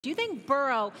Do you think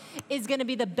Burrow is going to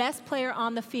be the best player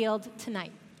on the field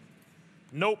tonight?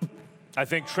 Nope. I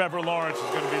think Trevor Lawrence is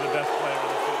going to be the best player on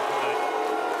the field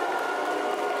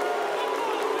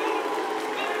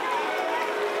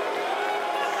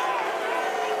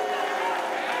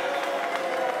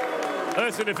tonight.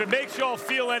 Listen, if it makes y'all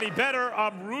feel any better,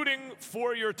 I'm rooting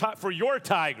for your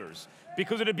Tigers,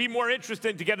 because it'd be more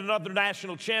interesting to get another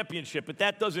national championship. But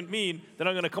that doesn't mean that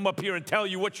I'm going to come up here and tell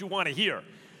you what you want to hear.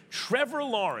 Trevor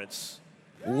Lawrence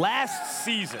last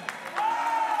season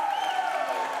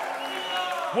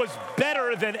was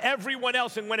better than everyone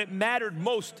else, and when it mattered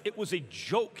most, it was a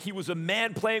joke. He was a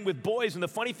man playing with boys, and the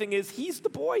funny thing is, he's the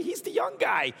boy, he's the young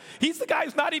guy. He's the guy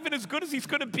who's not even as good as he's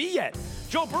going to be yet.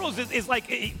 Joe Burrow is like,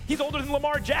 he's older than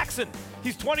Lamar Jackson.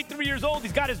 He's 23 years old.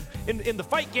 He's got his, in the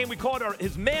fight game, we call it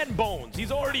his man bones.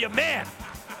 He's already a man,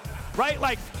 right?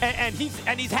 Like, and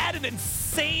he's had an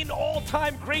insane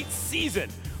all-time great season.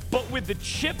 But with the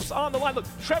chips on the line, look,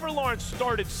 Trevor Lawrence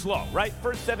started slow, right?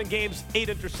 First 7 games, 8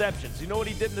 interceptions. You know what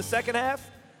he did in the second half?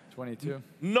 22.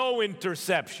 No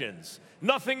interceptions.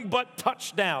 Nothing but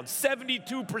touchdowns.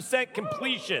 72%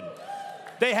 completion.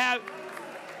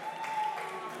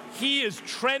 He is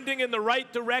trending in the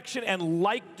right direction, and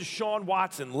like Deshaun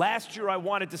Watson, last year I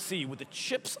wanted to see, with the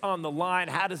chips on the line,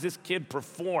 how does this kid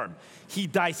perform? He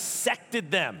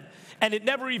dissected them. And it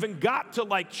never even got to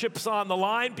like chips on the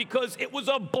line because it was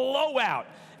a blowout.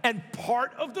 And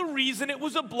part of the reason it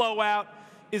was a blowout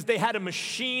is they had a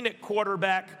machine at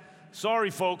quarterback.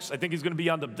 Sorry, folks, I think he's going to be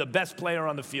on the best player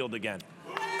on the field again.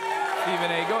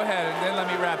 Stephen A., go ahead, and then let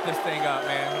me wrap this thing up,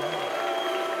 man.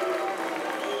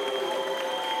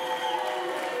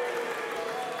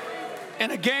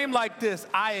 In a game like this,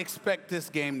 I expect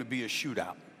this game to be a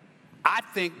shootout. I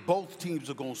think both teams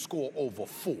are going to score over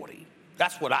 40.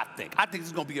 That's what I think. I think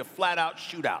it's going to be a flat-out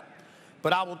shootout.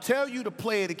 But I will tell you the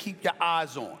player to keep your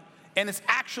eyes on. And it's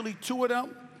actually 2 of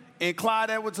them, in Clyde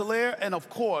Edwards-Helaire, and,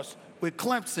 of course, with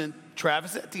Clemson,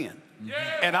 Travis Etienne.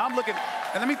 Yeah. And I'm looking,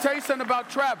 and let me tell you something about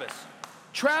Travis.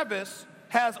 Travis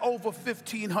has over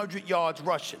 1,500 yards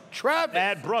rushing. Travis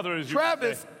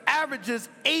averages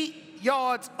 8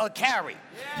 yards a carry.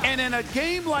 Yeah. And in a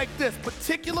game like this,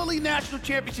 particularly national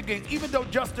championship games, even though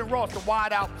Justin Ross, the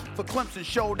wideout for Clemson,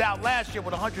 showed out last year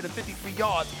with 153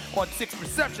 yards on 6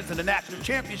 receptions in the national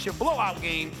championship blowout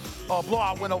game,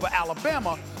 blowout win over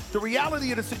Alabama, the reality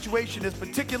of the situation is,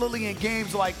 particularly in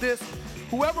games like this,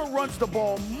 whoever runs the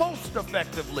ball most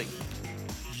effectively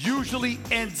usually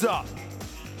ends up,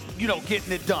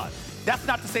 getting it done. That's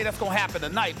not to say that's going to happen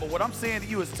tonight, but what I'm saying to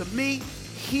you is, to me,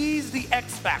 he's the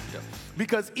X factor,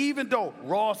 because even though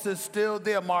Ross is still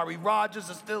there, Mari Rodgers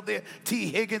is still there, T.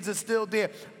 Higgins is still there,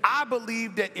 I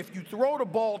believe that if you throw the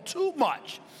ball too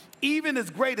much, even as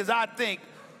great as I think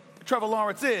Trevor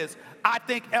Lawrence is, I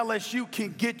think LSU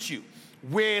can get you.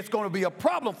 Where it's going to be a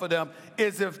problem for them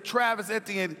is if Travis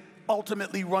Etienne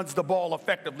ultimately runs the ball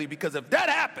effectively, because if that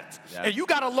happens, and you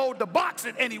got to load the box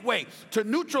in any way to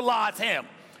neutralize him,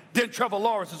 then Trevor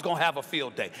Lawrence is going to have a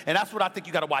field day. And that's what I think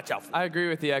you got to watch out for. I agree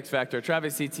with the X factor.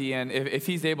 Travis Etienne, if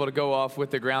he's able to go off with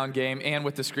the ground game and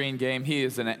with the screen game, he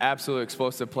is an absolute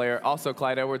explosive player. Also,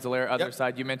 Clyde Edwards-Helaire, other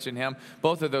side, you mentioned him.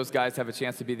 Both of those guys have a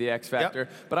chance to be the X factor.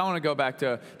 But I want to go back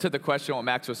to the question what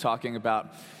Max was talking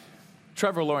about.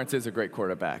 Trevor Lawrence is a great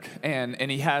quarterback, and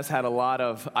he has had a lot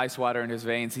of ice water in his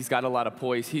veins. He's got a lot of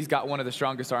poise. He's got one of the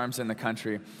strongest arms in the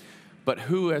country. But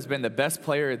who has been the best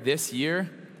player this year?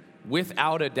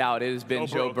 Without a doubt, it has been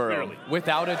Joe Burrow. Clearly.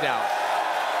 Without a doubt.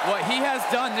 What he has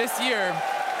done this year,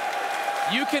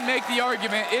 you can make the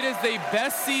argument, it is the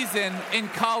best season in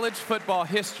college football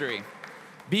history.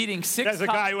 Beating 6 There's a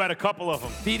guy who had a couple of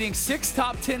them. Beating 6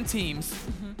 top 10 teams.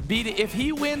 If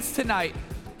he wins tonight,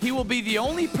 he will be the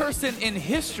only person in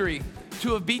history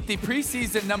to have beat the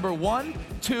preseason number 1,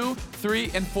 2,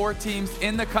 3, and 4 teams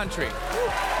in the country.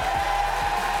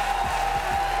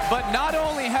 But not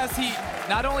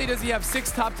only does he have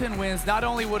 6 top 10 wins, not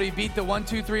only would he beat the 1,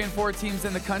 2, 3, and 4 teams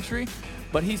in the country,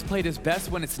 but he's played his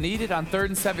best when it's needed on 3rd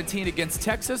and 17 against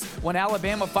Texas. When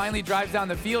Alabama finally drives down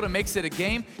the field and makes it a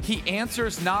game, he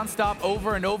answers nonstop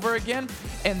over and over again.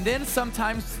 And then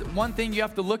sometimes one thing you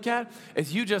have to look at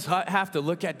is you just have to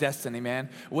look at destiny, man.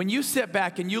 When you sit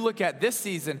back and you look at this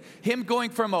season, him going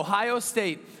from Ohio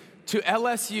State to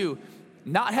LSU,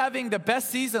 not having the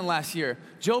best season last year,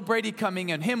 Joe Brady coming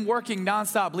in, him working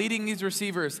nonstop, leading these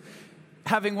receivers,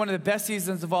 having one of the best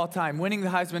seasons of all time, winning the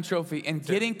Heisman Trophy, and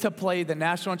getting to play the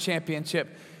national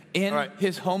championship in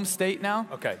his home state now.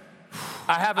 Okay.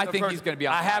 I think he's going to be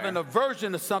on fire. I have an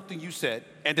aversion to something you said,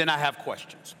 and then I have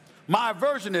questions. My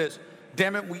aversion is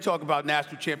damn it, when we talk about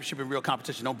national championship and real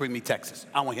competition, don't bring me Texas.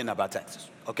 I don't want to hear nothing about Texas,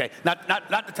 okay? Not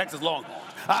the Texas Longhorns.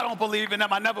 I don't believe in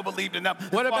them. I never believed in them.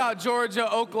 What about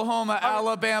Georgia, Oklahoma,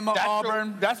 Alabama,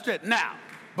 Auburn? That's it. Now,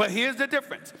 but here's the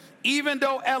difference. Even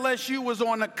though LSU was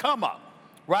on the come up,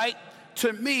 right?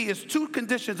 To me, it's two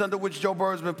conditions under which Joe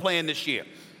Burrow's been playing this year.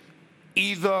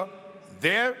 Either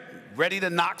they're ready to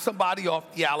knock somebody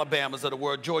off, the Alabamas of the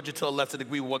world, Georgia to a lesser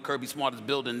degree with what Kirby Smart is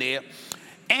building there,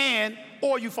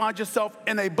 or you find yourself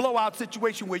in a blowout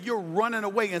situation where you're running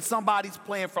away and somebody's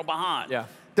playing from behind. Yeah.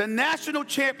 The national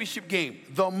championship game,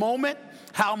 the moment,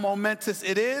 how momentous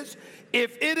it is,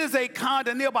 if it is a kind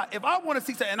of nearby, if I want to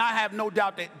see something, and I have no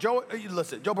doubt that Joe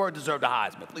Burrow deserved the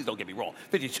Heisman. Please don't get me wrong.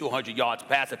 5,200 yards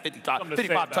passing,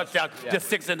 55 touchdowns, just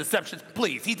 6 interceptions.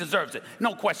 Please, he deserves it.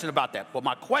 No question about that. But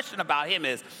my question about him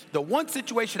is the one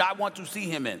situation I want to see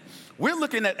him in. We're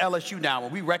looking at LSU now,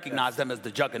 and we recognize them as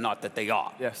the juggernaut that they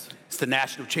are. Yes. It's the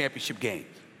national championship game.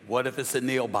 What if it's a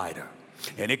nail-biter?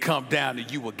 And it comes down to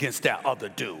you against that other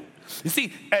dude. You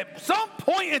see, at some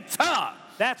point in time,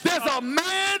 there's a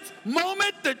man's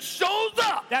moment that shows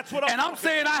up. That's what I'm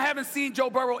saying I haven't seen Joe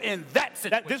Burrow in that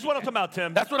situation. This is what I'm talking about,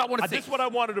 Tim. That's what I want to see. This is what I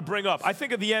wanted to bring up. I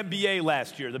think of the NBA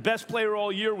last year. The best player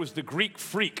all year was the Greek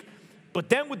Freak. But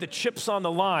then with the chips on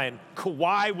the line,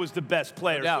 Kawhi was the best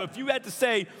player. So if you had to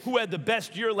say who had the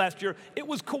best year last year, it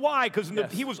was Kawhi because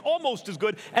he was almost as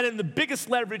good. And in the biggest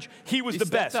leverage, he was the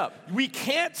best. We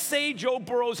can't say Joe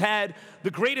Burrow's had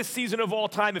the greatest season of all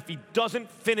time if he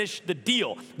doesn't finish the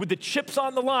deal. With the chips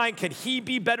on the line, can he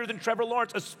be better than Trevor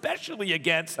Lawrence, especially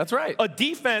against a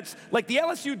defense? Like the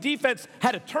LSU defense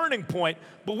had a turning point,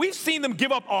 but we've seen them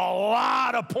give up a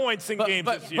lot of points in games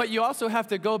this year. But you also have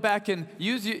to go back and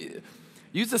use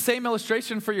the same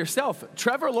illustration for yourself.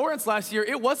 Trevor Lawrence last year,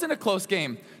 it wasn't a close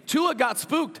game. Tua got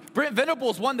spooked. Brent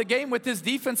Venables won the game with his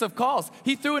defensive calls.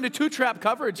 He threw into 2-trap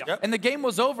coverage, and the game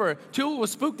was over. Tua was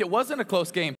spooked. It wasn't a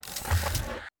close game.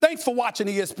 Thanks for watching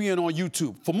ESPN on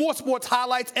YouTube. For more sports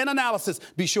highlights and analysis,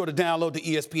 be sure to download the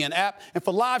ESPN app. And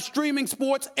for live streaming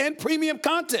sports and premium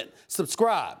content,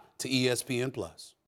 subscribe to ESPN+.